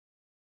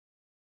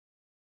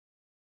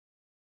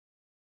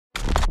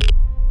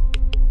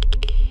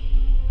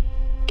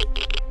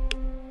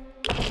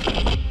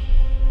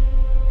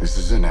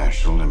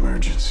national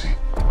emergency.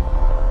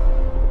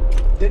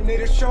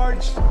 Detonator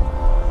charged.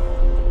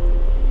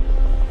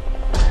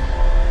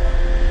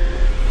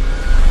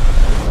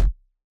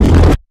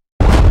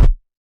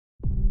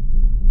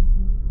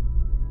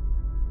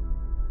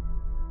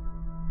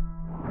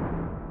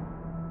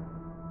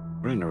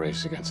 We're in a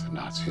race against the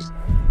Nazis.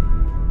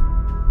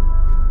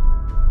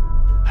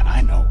 And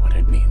I know what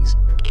it means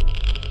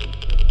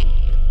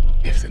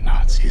if the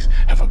Nazis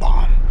have a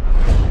bomb.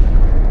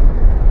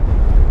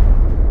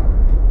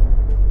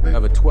 We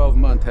have a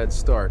 12-month head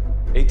start.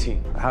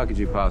 18. How could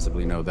you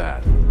possibly know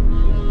that?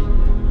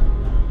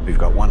 We've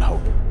got one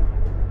hope.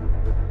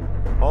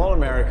 All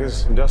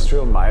America's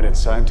industrial might and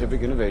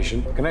scientific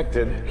innovation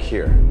connected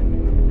here.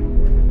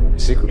 A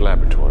secret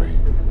laboratory.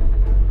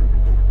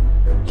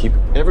 Keep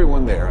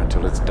everyone there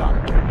until it's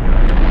done.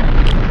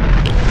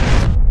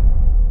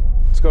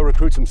 Let's go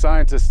recruit some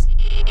scientists.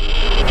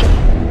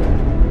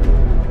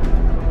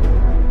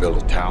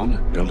 Build a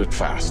town, build it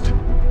fast.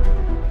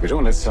 If we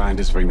don't let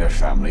scientists bring their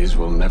families,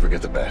 we'll never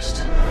get the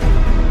best.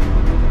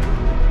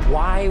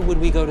 Why would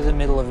we go to the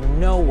middle of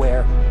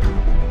nowhere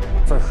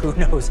for who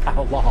knows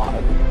how long?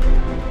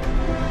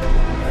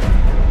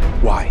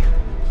 Why?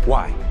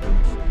 Why?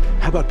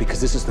 How about because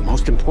this is the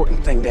most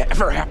important thing to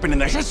ever happen in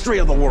the history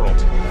of the world?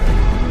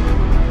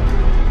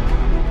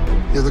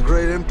 You're the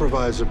great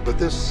improviser, but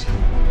this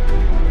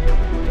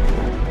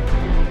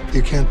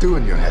you can't do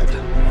in your head.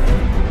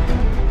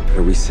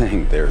 Are we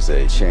saying there's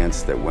a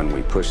chance that when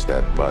we push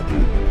that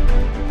button,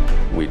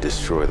 we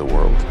destroy the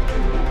world?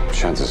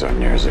 Chances are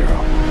near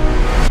zero.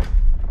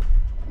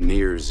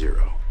 Near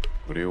zero.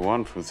 What do you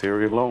want from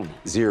theory alone?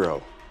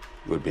 Zero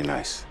would be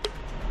nice.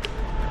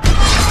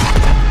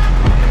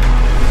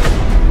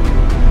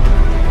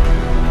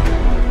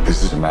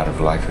 This is a matter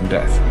of life and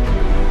death.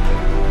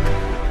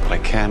 But I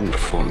can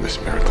perform this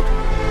miracle.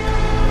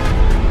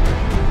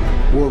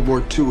 World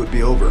War II would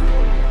be over.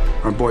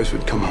 Our boys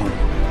would come home.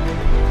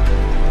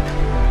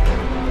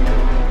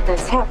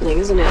 That's happening,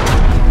 isn't it?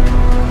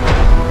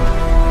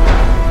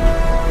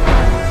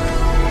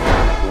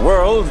 The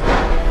world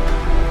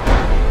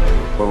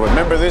will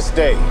remember this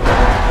day.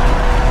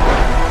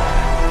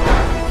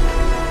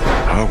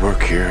 Our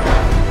work here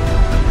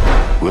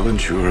will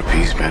ensure a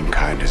peace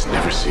mankind has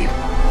never seen.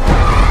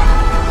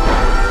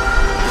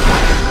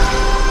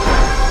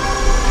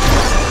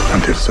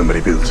 Until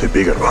somebody builds a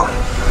bigger one.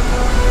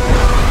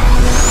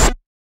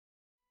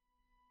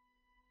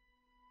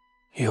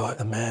 You are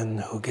the man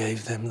who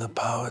gave them the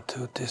power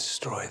to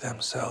destroy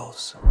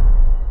themselves.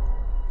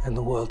 And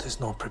the world is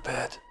not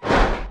prepared.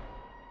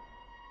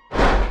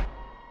 8,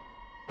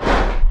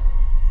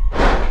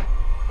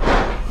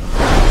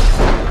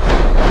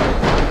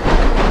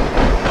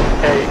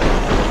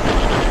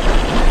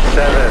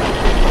 7,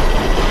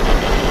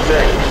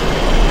 6,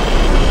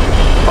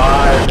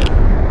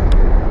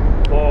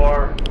 5,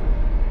 4,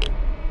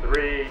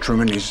 3,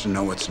 Truman needs to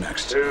know what's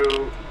next.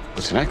 2,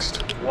 What's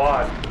next?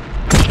 1.